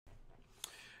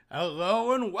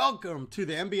Hello and welcome to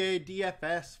the NBA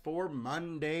DFS for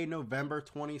Monday, November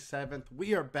 27th.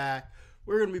 We are back.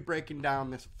 We're going to be breaking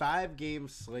down this 5-game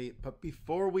slate. But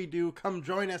before we do, come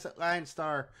join us at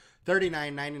LineStar.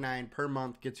 $39.99 per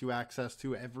month gets you access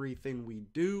to everything we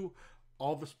do.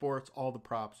 All the sports, all the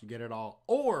props, you get it all.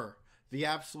 Or the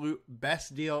absolute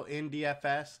best deal in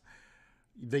DFS,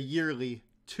 the yearly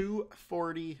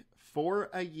 $240 for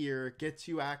a year gets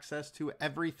you access to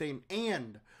everything.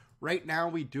 And right now,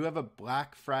 we do have a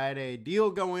Black Friday deal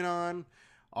going on.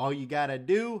 All you got to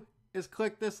do is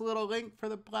click this little link for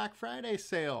the Black Friday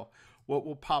sale. What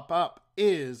will pop up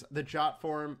is the Jot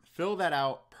form. Fill that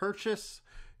out. Purchase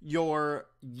your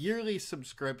yearly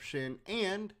subscription,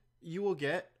 and you will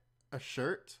get a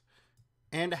shirt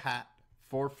and a hat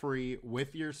for free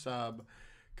with your sub.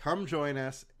 Come join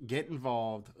us. Get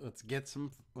involved. Let's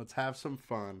have some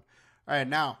fun. All right,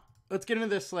 now let's get into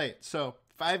this slate. So,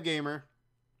 5-gamer.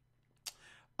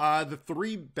 The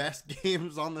 3 best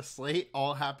games on the slate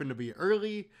all happen to be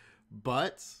early,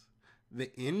 but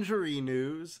the injury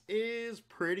news is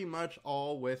pretty much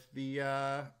all with the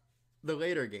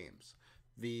later games.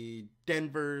 The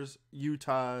Denvers,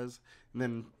 Utahs, and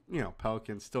then,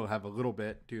 Pelicans still have a little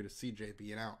bit due to CJ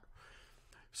being out.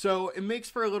 So it makes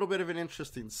for a little bit of an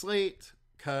interesting slate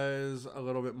because a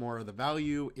little bit more of the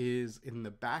value is in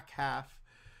the back half,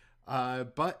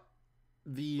 but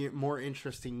the more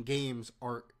interesting games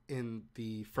are in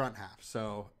the front half.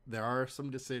 So there are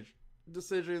some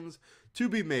decisions to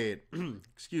be made.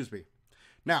 Excuse me.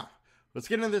 Now, let's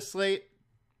get into this slate.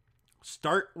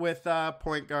 Start with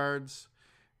point guards.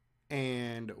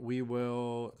 And we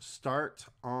will start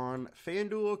on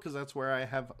FanDuel because that's where I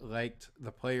have liked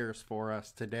the players for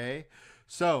us today.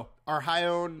 So our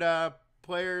high-owned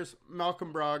players,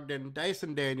 Malcolm Brogdon,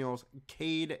 Dyson Daniels,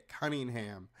 Cade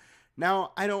Cunningham.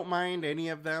 Now, I don't mind any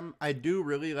of them. I do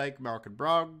really like Malcolm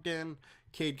Brogdon.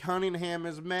 Cade Cunningham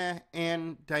is meh,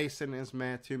 and Dyson is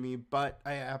meh to me, but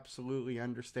I absolutely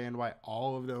understand why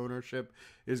all of the ownership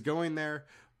is going there.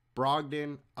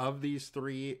 Brogdon, of these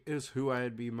 3, is who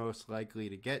I'd be most likely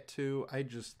to get to. I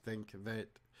just think that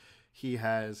he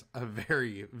has a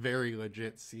very, very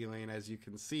legit ceiling. As you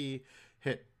can see,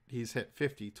 he's hit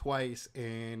 50 twice,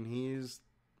 and he's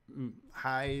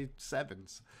high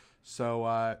 7s.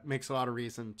 So makes a lot of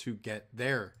reason to get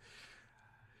there.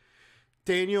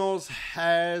 Daniels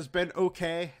has been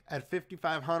okay at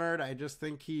 5,500. I just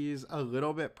think he's a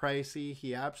little bit pricey.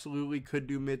 He absolutely could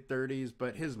do mid-30s,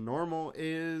 but his normal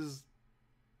is,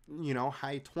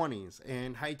 high 20s.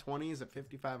 And high 20s at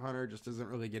 5,500 just isn't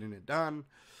really getting it done.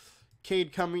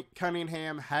 Cade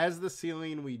Cunningham has the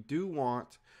ceiling we do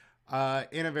want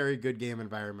in a very good game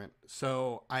environment.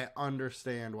 So I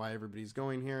understand why everybody's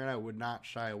going here, and I would not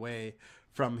shy away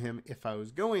from him if I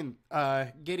was getting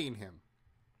him.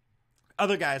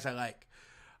 Other guys I like.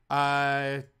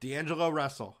 D'Angelo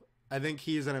Russell. I think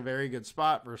he's in a very good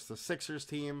spot versus the Sixers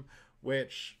team,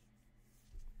 which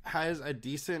has a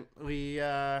decently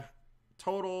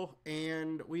total.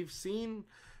 And we've seen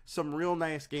some real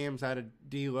nice games out of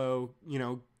D'Lo,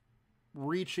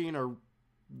 reaching or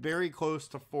very close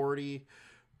to 40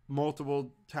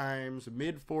 multiple times,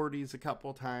 mid-40s a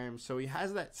couple times. So he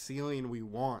has that ceiling we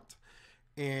want.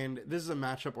 And this is a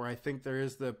matchup where I think there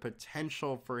is the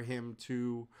potential for him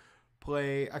to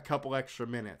play a couple extra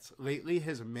minutes. Lately,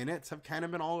 his minutes have kind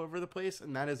of been all over the place,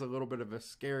 and that is a little bit of a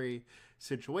scary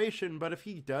situation. But if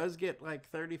he does get like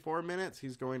 34 minutes,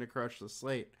 he's going to crush the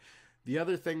slate. The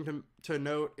other thing to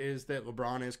note is that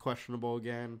LeBron is questionable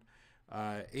again.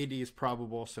 AD is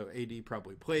probable, so AD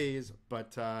probably plays.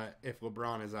 But if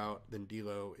LeBron is out, then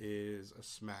D'Lo is a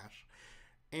smash.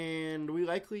 And we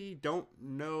likely don't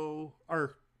know,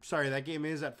 that game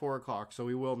is at 4 o'clock, so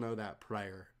we will know that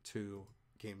prior to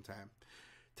game time.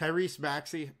 Tyrese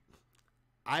Maxey,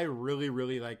 I really,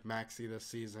 really like Maxey this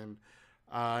season.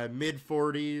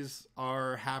 Mid-40s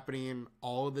are happening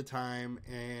all of the time,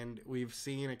 and we've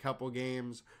seen a couple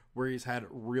games where he's had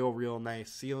real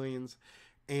nice ceilings,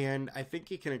 and I think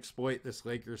he can exploit this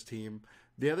Lakers team.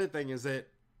 The other thing is that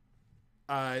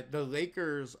the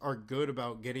Lakers are good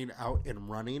about getting out and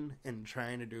running and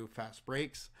trying to do fast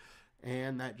breaks,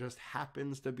 and that just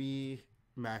happens to be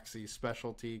Maxey's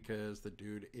specialty because the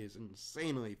dude is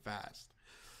insanely fast.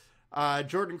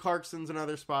 Jordan Clarkson's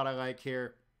another spot I like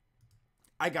here.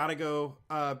 I gotta go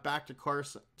back to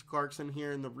Clarkson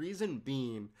here, and the reason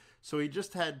being, so he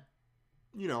just had,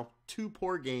 2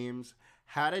 poor games,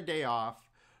 had a day off,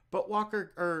 but Lauri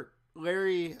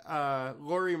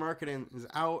Markkanen is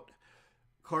out.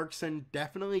 Clarkson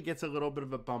definitely gets a little bit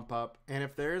of a bump up, and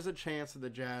if there is a chance that the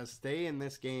Jazz stay in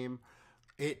this game,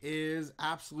 it is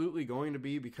absolutely going to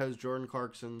be because Jordan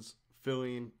Clarkson's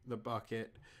filling the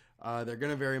bucket. They're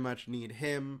going to very much need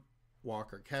him,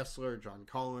 Walker Kessler, John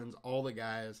Collins, all the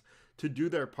guys to do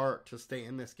their part to stay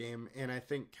in this game. And I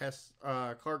think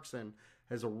Clarkson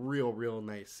has a real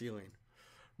nice ceiling.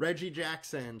 Reggie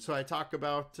Jackson. So I talk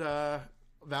about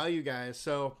value guys.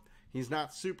 So he's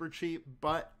not super cheap,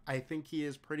 but I think he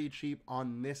is pretty cheap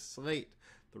on this slate.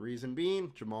 The reason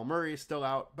being, Jamal Murray is still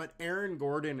out, but Aaron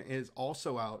Gordon is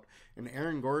also out. And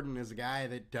Aaron Gordon is a guy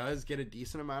that does get a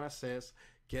decent amount of assists,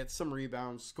 gets some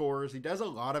rebounds, scores. He does a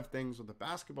lot of things with the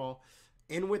basketball.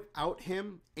 And without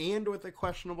him and with a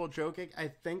questionable Jokic, I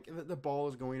think that the ball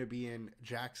is going to be in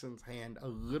Jackson's hand a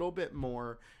little bit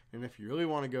more. And if you really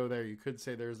want to go there, you could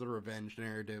say there's the revenge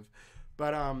narrative.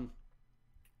 But I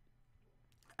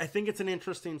think it's an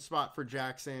interesting spot for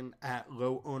Jackson at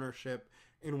low ownership,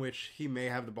 in which he may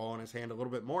have the ball in his hand a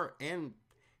little bit more. And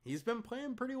he's been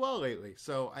playing pretty well lately.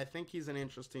 So I think he's an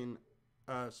interesting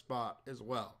spot as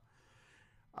well.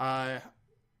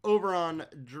 Over on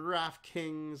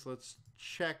DraftKings, let's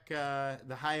check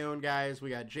the high-owned guys. We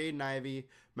got Jaden Ivey,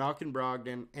 Malcolm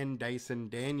Brogdon, and Dyson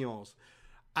Daniels.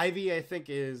 Ivey, I think,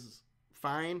 is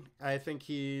fine. I think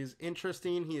he's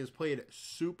interesting. He has played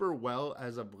super well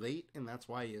as of late, and that's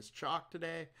why he is chalk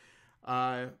today.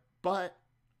 But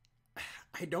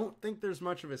I don't think there's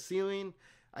much of a ceiling.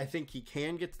 I think he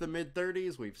can get to the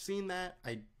mid-30s. We've seen that.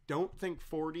 I don't think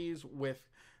 40s with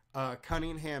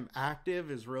Cunningham active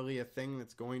is really a thing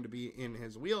that's going to be in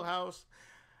his wheelhouse.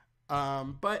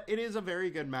 But it is a very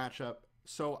good matchup.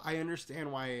 So I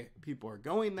understand why people are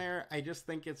going there. I just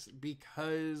think it's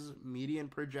because median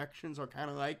projections are kind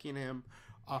of liking him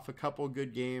off a couple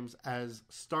good games as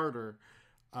starter.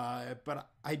 But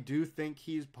I do think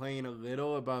he's playing a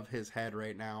little above his head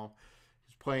right now.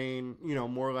 He's playing,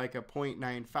 more like a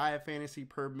 0.95 fantasy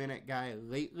per minute guy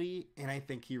lately. And I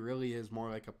think he really is more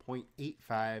like a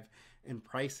 0.85, and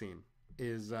pricing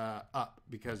is up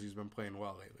because he's been playing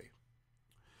well lately.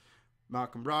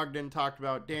 Malcolm Brogdon talked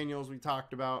about. Daniels we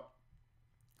talked about.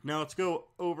 Now let's go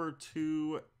over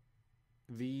to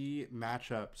the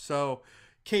matchup. So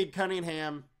Cade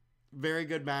Cunningham, very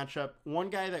good matchup. One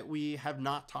guy that we have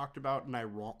not talked about and I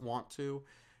want to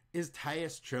is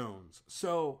Tyus Jones.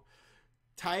 So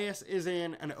Tyus is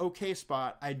in an okay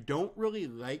spot. I don't really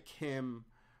like him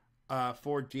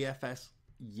for DFS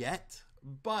yet,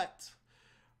 but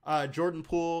Jordan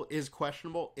Poole is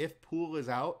questionable. If Poole is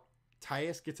out,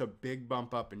 Tyus gets a big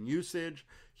bump up in usage,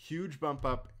 huge bump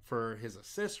up for his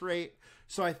assist rate.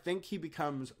 So I think he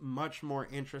becomes much more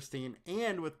interesting.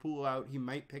 And with Poole out, he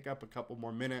might pick up a couple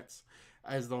more minutes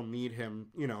as they'll need him,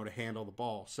 to handle the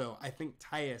ball. So I think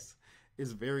Tyus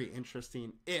is very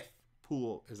interesting if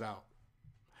Poole is out.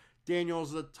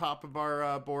 Daniel's the top of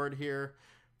our board here.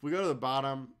 If we go to the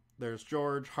bottom, there's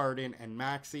George, Harden, and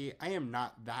Maxey. I am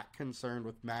not that concerned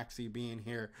with Maxey being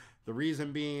here. The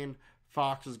reason being,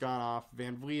 Fox has gone off,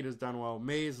 Van Vliet has done well,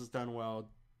 Mays has done well,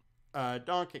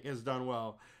 Doncic has done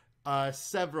well.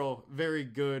 Several very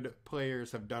good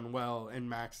players have done well, and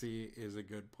Maxey is a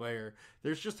good player.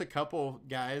 There's just a couple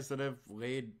guys that have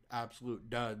laid absolute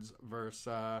duds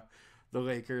versus the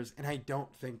Lakers, and I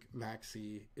don't think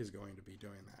Maxey is going to be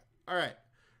doing that. All right,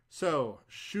 so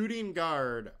shooting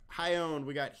guard, high owned,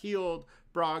 we got Hield,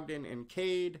 Brogdon, and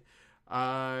Cade.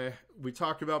 We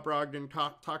talked about Brogdon,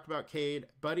 talked about Cade.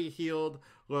 Buddy Hield,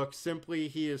 look, simply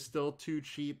he is still too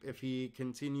cheap if he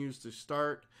continues to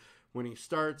start. When he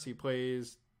starts, he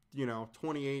plays,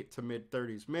 28 to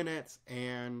mid-30s minutes,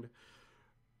 and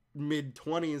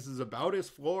mid-20s is about his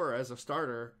floor as a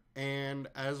starter. And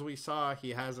as we saw,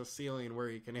 he has a ceiling where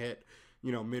he can hit,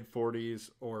 mid-40s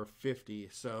or 50.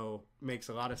 So makes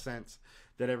a lot of sense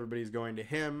that everybody's going to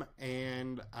him,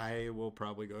 and I will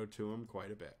probably go to him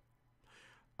quite a bit.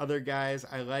 Other guys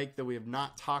I like that we have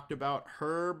not talked about,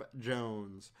 Herb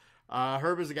Jones.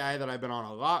 Herb is a guy that I've been on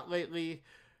a lot lately.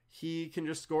 He can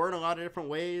just score in a lot of different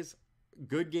ways.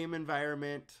 Good game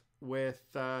environment with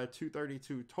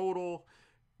 232 total.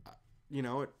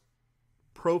 It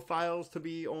profiles to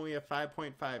be only a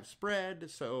 5.5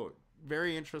 spread, so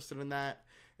very interested in that.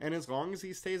 And as long as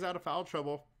he stays out of foul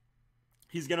trouble,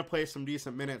 he's going to play some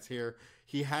decent minutes here.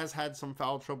 He has had some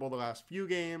foul trouble the last few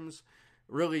games.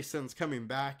 Really, since coming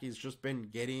back, he's just been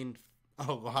getting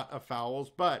a lot of fouls,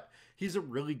 but he's a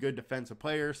really good defensive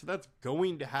player, so that's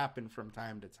going to happen from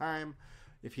time to time.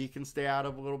 If he can stay out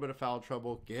of a little bit of foul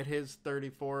trouble, get his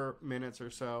 34 minutes or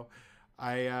so,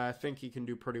 I think he can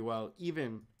do pretty well,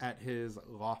 even at his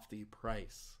lofty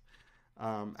price.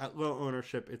 At low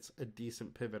ownership, it's a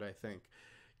decent pivot, I think.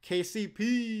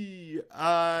 KCP,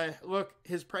 look,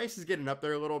 his price is getting up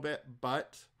there a little bit,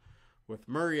 but with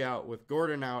Murray out, with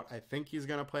Gordon out, I think he's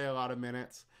going to play a lot of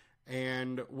minutes.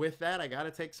 And with that, I got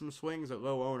to take some swings at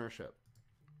low ownership.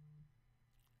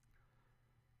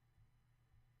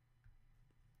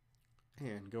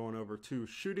 And going over to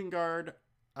shooting guard,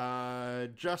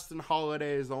 Justin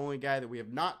Holiday is the only guy that we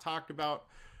have not talked about.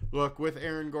 Look, with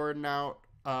Aaron Gordon out,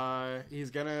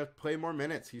 he's going to play more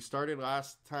minutes. He started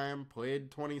last time, played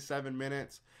 27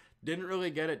 minutes. Didn't really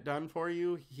get it done for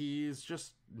you. He's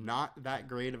just not that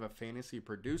great of a fantasy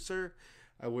producer.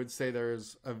 I would say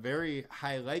there's a very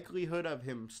high likelihood of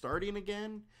him starting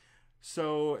again.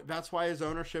 So that's why his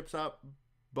ownership's up.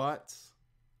 But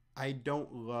I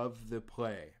don't love the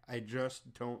play. I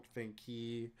just don't think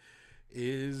he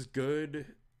is good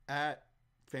at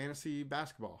fantasy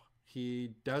basketball.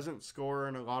 He doesn't score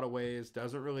in a lot of ways,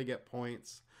 doesn't really get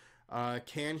points.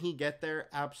 Can he get there?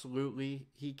 Absolutely,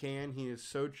 he can. He is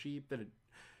so cheap that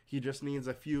he just needs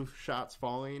a few shots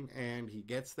falling and he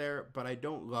gets there, but I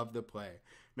don't love the play.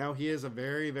 Now, he is a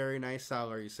very, very nice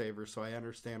salary saver, so I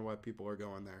understand why people are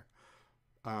going there.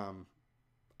 I'm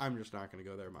just not going to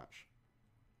go there much.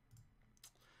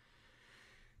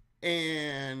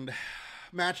 And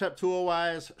matchup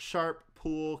tool-wise, Sharp,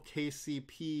 Poole,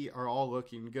 KCP are all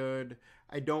looking good.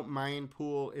 I don't mind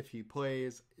Poole if he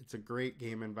plays. It's a great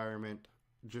game environment,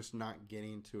 just not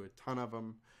getting to a ton of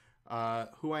them.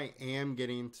 Who I am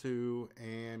getting to,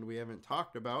 and we haven't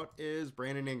talked about, is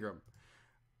Brandon Ingram.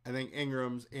 I think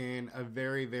Ingram's in a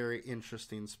very, very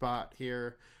interesting spot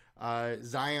here.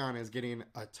 Zion is getting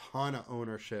a ton of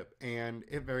ownership, and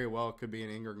it very well could be an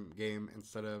Ingram game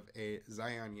instead of a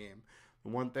Zion game. The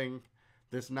one thing,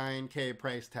 this $9K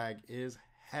price tag is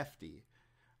hefty.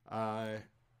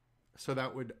 So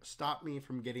that would stop me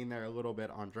from getting there a little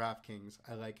bit on DraftKings.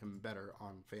 I like him better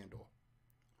on FanDuel.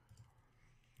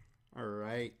 All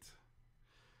right.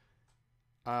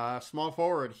 Small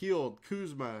forward, Hield,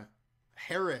 Kuzma,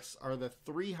 Harris are the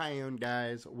three high-owned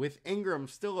guys, with Ingram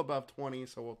still above 20,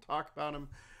 so we'll talk about him.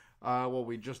 Well,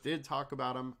 we just did talk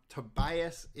about him.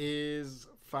 Tobias is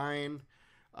fine.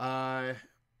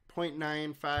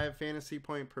 0.95 fantasy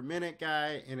point per minute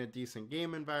guy in a decent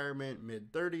game environment,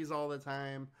 mid-30s all the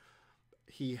time.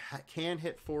 He can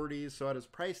hit 40s, so at his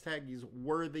price tag, he's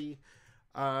worthy.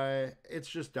 It's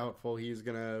just doubtful he's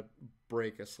going to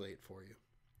break a slate for you.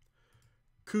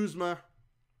 Kuzma's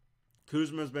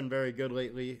been very good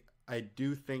lately. I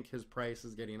do think his price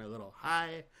is getting a little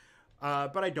high,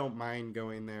 but I don't mind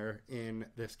going there in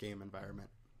this game environment.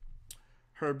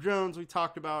 Herb Jones, we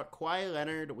talked about. Kawhi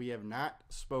Leonard, we have not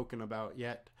spoken about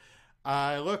yet.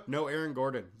 Look, no Aaron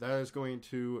Gordon. That is going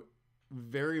to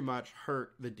very much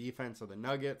hurt the defense of the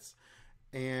Nuggets.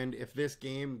 And if this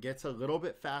game gets a little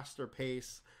bit faster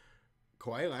pace,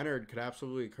 Kawhi Leonard could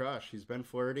absolutely crush. He's been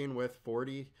flirting with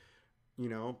 40,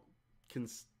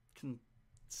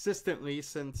 consistently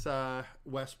since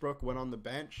Westbrook went on the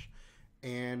bench.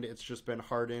 And it's just been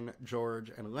Harden,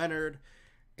 George, and Leonard.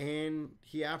 And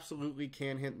he absolutely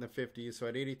can hit in the 50s. So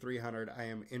at 8,300, I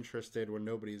am interested when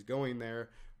nobody's going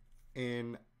there.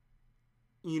 And,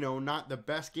 not the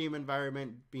best game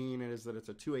environment being is that it's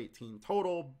a 218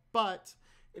 total. But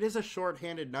it is a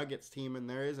shorthanded Nuggets team. And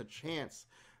there is a chance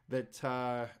that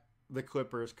the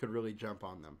Clippers could really jump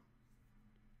on them.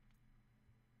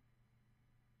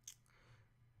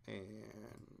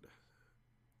 And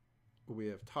we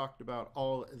have talked about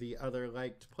all the other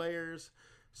liked players.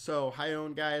 So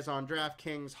high-owned guys on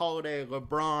DraftKings, Holiday,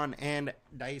 LeBron, and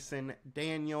Dyson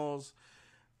Daniels.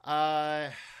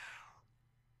 Look,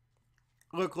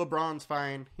 LeBron's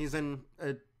fine. He's in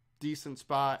a decent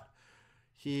spot.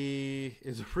 He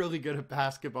is really good at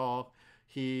basketball.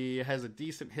 He has a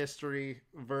decent history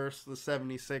versus the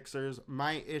 76ers.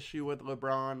 My issue with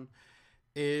LeBron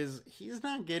is he's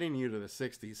not getting you to the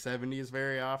 60s, 70s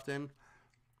very often.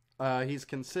 He's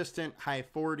consistent, high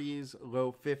 40s,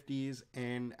 low 50s,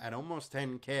 and at almost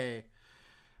 10K,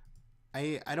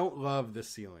 I don't love the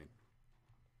ceiling.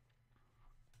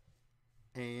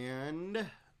 And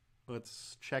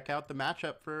let's check out the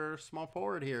matchup for small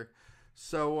forward here.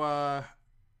 So,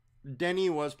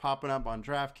 Denny was popping up on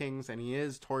DraftKings, and he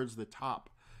is towards the top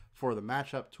for the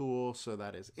matchup tool, so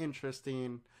that is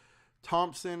interesting.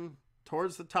 Thompson,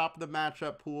 towards the top of the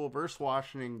matchup pool versus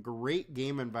Washington. Great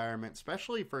game environment,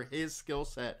 especially for his skill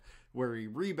set, where he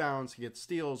rebounds, he gets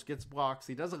steals, gets blocks.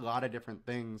 He does a lot of different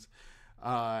things.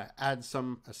 Adds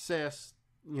some assists,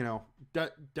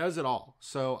 does it all.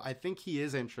 So I think he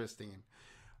is interesting.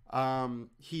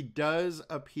 He does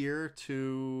appear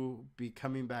to be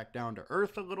coming back down to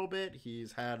earth a little bit.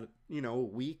 He's had, a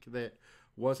week that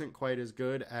wasn't quite as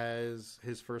good as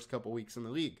his first couple weeks in the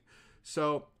league.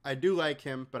 So I do like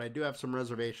him, but I do have some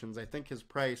reservations. I think his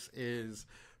price is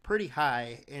pretty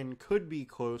high and could be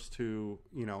close to,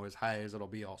 as high as it'll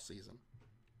be all season.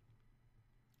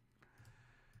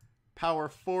 Power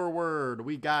forward,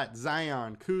 we got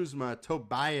Zion, Kuzma,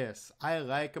 Tobias. I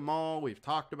like them all. We've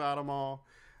talked about them all.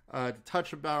 To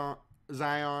touch about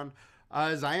Zion,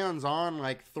 Zion's on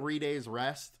like 3 days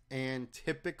rest, and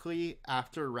typically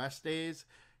after rest days,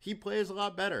 he plays a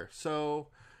lot better. So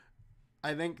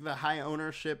I think the high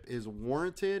ownership is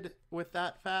warranted with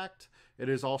that fact. It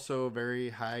is also a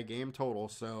very high game total,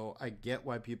 so I get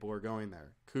why people are going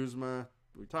there. Kuzma,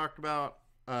 we talked about.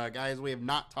 Guys, we have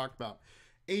not talked about.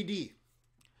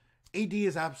 AD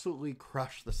has absolutely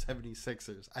crushed the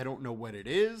 76ers. I don't know what it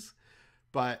is,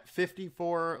 but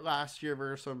 54 last year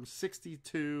versus him,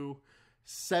 62,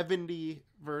 70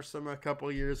 versus him a couple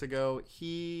of years ago.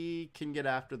 He can get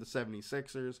after the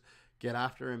 76ers, get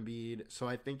after Embiid, so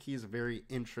I think he's very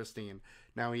interesting.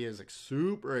 Now, he is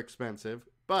super expensive,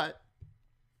 but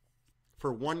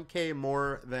for 1K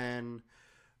more than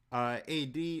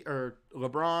AD or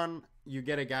LeBron, you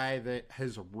get a guy that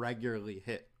has regularly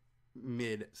hit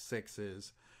mid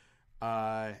sixes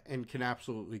and can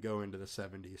absolutely go into the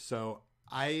 70s. So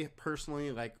I personally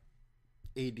like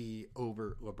AD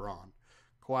over LeBron.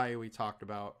 Kawhi we talked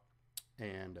about,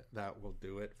 and that will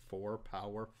do it for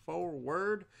power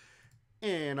forward.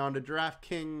 And on to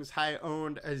DraftKings, high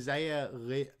owned Isaiah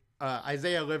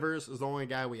Livers is the only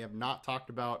guy we have not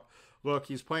talked about. Look,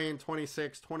 he's playing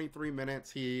 23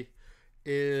 minutes. He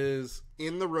is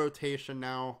in the rotation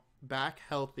now, back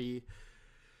healthy.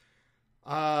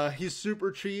 He's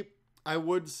super cheap. I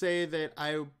would say that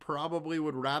I probably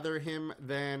would rather him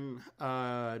than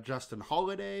Justin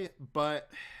Holiday,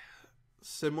 but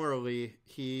similarly,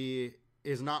 he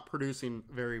is not producing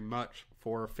very much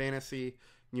for fantasy,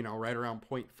 right around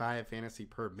 0.5 fantasy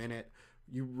per minute.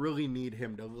 You really need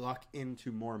him to luck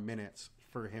into more minutes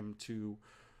for him to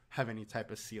have any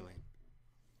type of ceiling.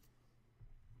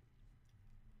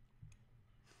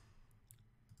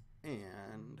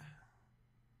 And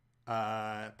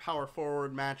power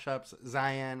forward matchups,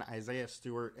 Zion, Isaiah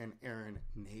Stewart, and Aaron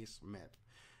Naismith.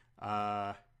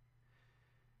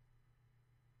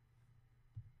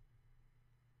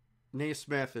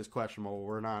 Naismith is questionable.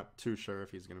 We're not too sure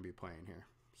if he's going to be playing here.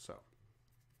 So,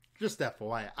 just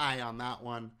FYI on that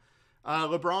one.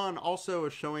 LeBron also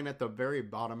is showing at the very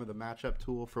bottom of the matchup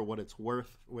tool for what it's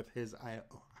worth with his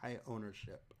high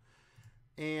ownership.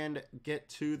 And get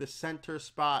to the center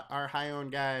spot, our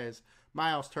high-owned guys,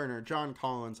 Miles Turner, John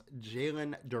Collins,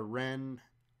 Jalen Duren.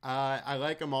 I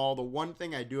like them all. The one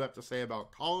thing I do have to say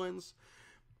about Collins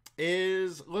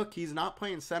is, look, he's not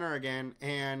playing center again,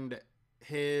 and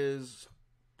his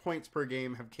points per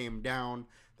game have came down.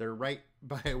 They're right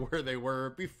by where they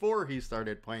were before he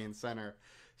started playing center.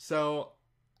 So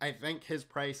I think his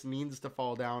price needs to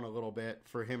fall down a little bit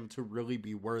for him to really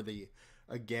be worthy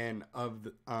again of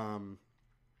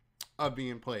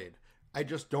being played. I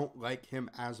just don't like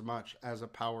him as much as a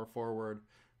power forward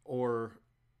or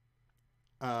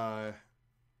I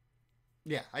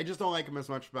just don't like him as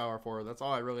much power forward. That's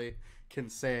all I really can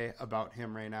say about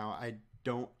him right now. I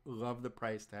don't love the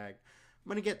price tag. I'm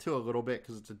going to get to a little bit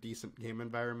because it's a decent game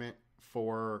environment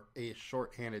for a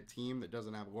short-handed team that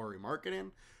doesn't have Lauri Markkanen,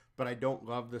 but I don't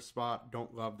love the spot,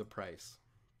 don't love the price.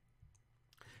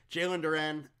 Jalen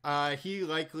Duren, he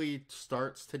likely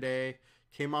starts today.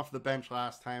 Came off the bench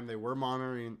last time. They were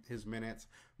monitoring his minutes.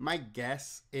 My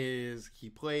guess is he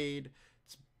played.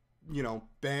 It's,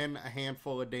 been a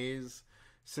handful of days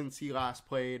since he last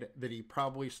played that he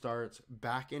probably starts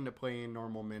back into playing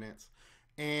normal minutes.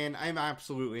 And I'm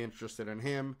absolutely interested in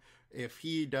him. If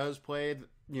he does play,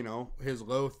 his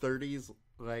low 30s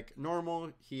like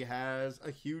normal, he has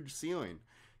a huge ceiling.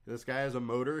 This guy has a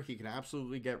motor. He can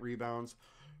absolutely get rebounds,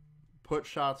 put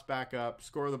shots back up,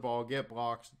 score the ball, get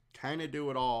blocks, kind of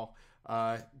do it all.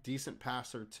 Decent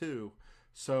passer too.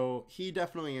 So he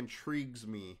definitely intrigues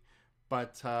me.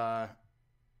 But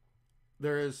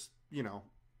there is,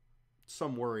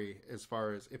 some worry as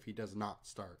far as if he does not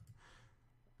start.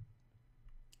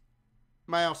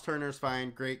 Miles Turner's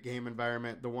fine. Great game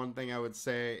environment. The one thing I would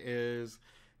say is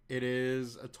it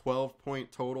is a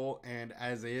 12-point total, and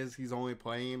as is, he's only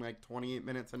playing like 28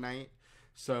 minutes a night.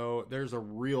 So there's a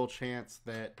real chance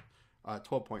that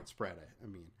 12-point spread,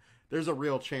 there's a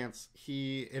real chance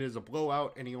it is a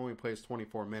blowout and he only plays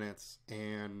 24 minutes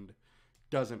and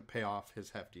doesn't pay off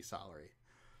his hefty salary.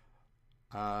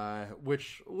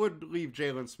 Which would leave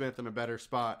Jalen Smith in a better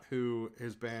spot, who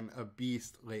has been a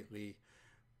beast lately.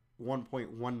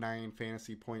 1.19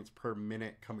 fantasy points per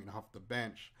minute coming off the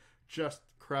bench. Just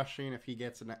crushing. If he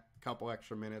gets a couple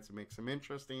extra minutes, it makes him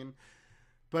interesting.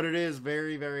 But it is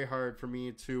very, very hard for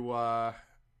me to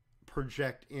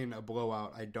project in a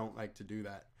blowout. I don't like to do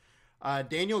that.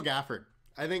 Daniel Gafford.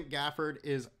 I think Gafford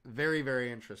is very,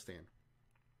 very interesting.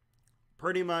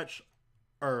 Pretty much,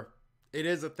 or it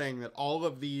is a thing that all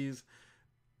of these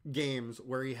games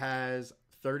where he has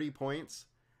 30 points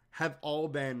have all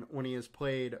been when he has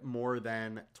played more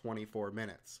than 24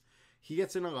 minutes. He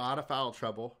gets in a lot of foul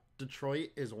trouble. Detroit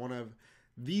is one of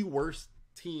the worst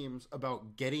teams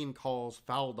about getting calls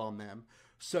fouled on them.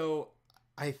 So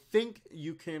I think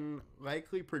you can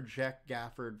likely project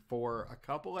Gafford for a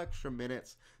couple extra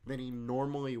minutes than he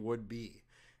normally would be.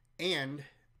 And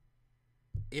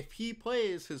if he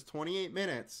plays his 28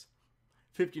 minutes,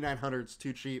 5,900 is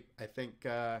too cheap. I think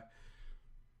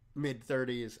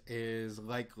mid-30s is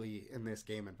likely in this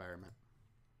game environment.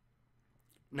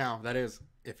 Now, that is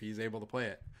if he's able to play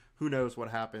it. Who knows what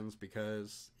happens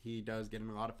because he does get in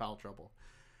a lot of foul trouble.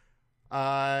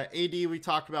 AD, we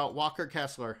talked about Walker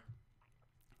Kessler.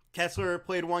 Kessler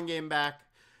played one game back,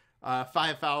 5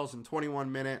 fouls in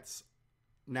 21 minutes.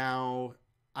 Now,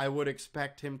 I would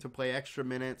expect him to play extra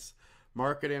minutes.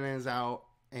 Marketing is out,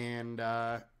 and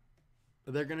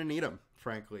they're going to need him,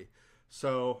 frankly.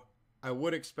 So, I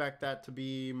would expect that to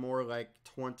be more like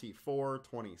 24,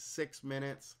 26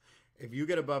 minutes. If you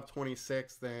get above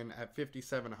 26, then at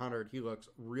 5,700, he looks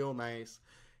real nice.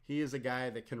 He is a guy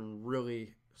that can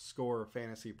really score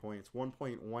fantasy points,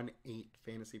 1.18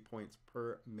 fantasy points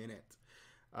per minute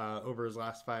over his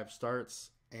last 5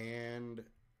 starts. And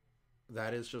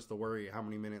that is just the worry, how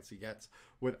many minutes he gets.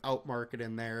 Without Market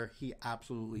in there, he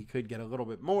absolutely could get a little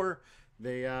bit more.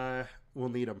 They will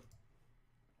need him.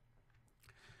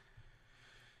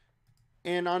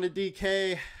 And on to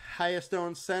DK, highest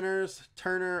owned centers,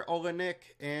 Turner, Olenek,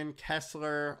 and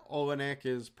Kessler. Olenek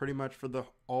is pretty much for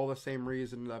all the same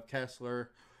reason of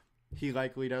Kessler. He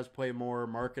likely does play more.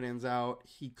 Markkanen's out.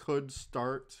 He could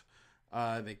start.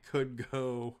 They could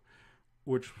go,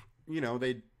 which, you know,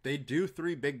 they do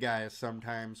 3 big guys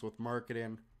sometimes with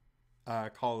Markkanen,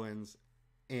 Collins,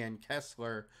 and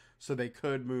Kessler. So they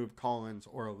could move Collins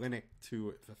or Olenek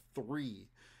to the 3.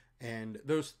 And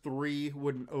those 3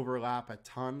 wouldn't overlap a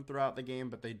ton throughout the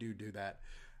game, but they do that.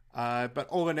 But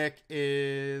Olenek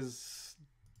is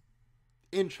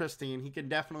interesting. He can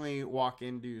definitely walk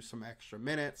into some extra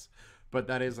minutes, but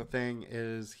that is the thing,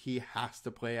 is he has to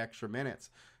play extra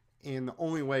minutes. And the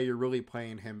only way you're really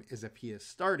playing him is if he is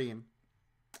starting,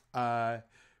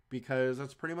 because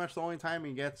that's pretty much the only time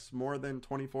he gets more than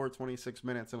 24, 26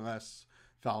 minutes unless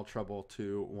foul trouble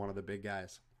to one of the big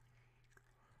guys.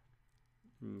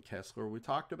 Kessler we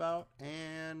talked about.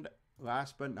 And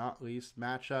last but not least,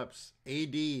 matchups.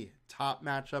 AD, top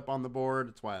matchup on the board.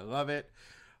 That's why I love it.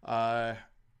 A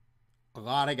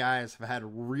lot of guys have had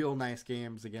real nice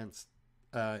games against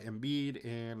Embiid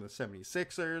and the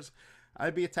 76ers.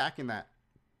 I'd be attacking that.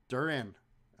 Duran,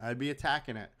 I'd be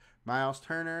attacking it. Miles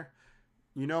Turner,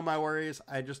 you know my worries.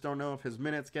 I just don't know if his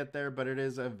minutes get there, but it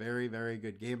is a very, very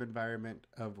good game environment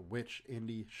of which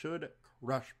Indy should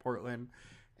crush Portland.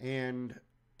 And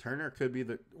Turner could be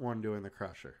the one doing the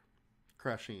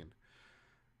crushing.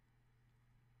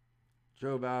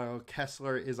 Joe Val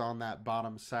Kessler is on that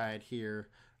bottom side here.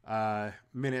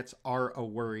 Minutes are a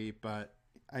worry, but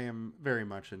I am very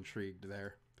much intrigued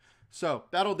there. So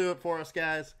that'll do it for us,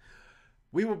 guys.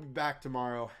 We will be back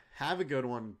tomorrow. Have a good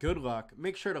one. Good luck.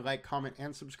 Make sure to like, comment,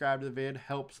 and subscribe to the vid.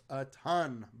 Helps a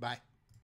ton. Bye.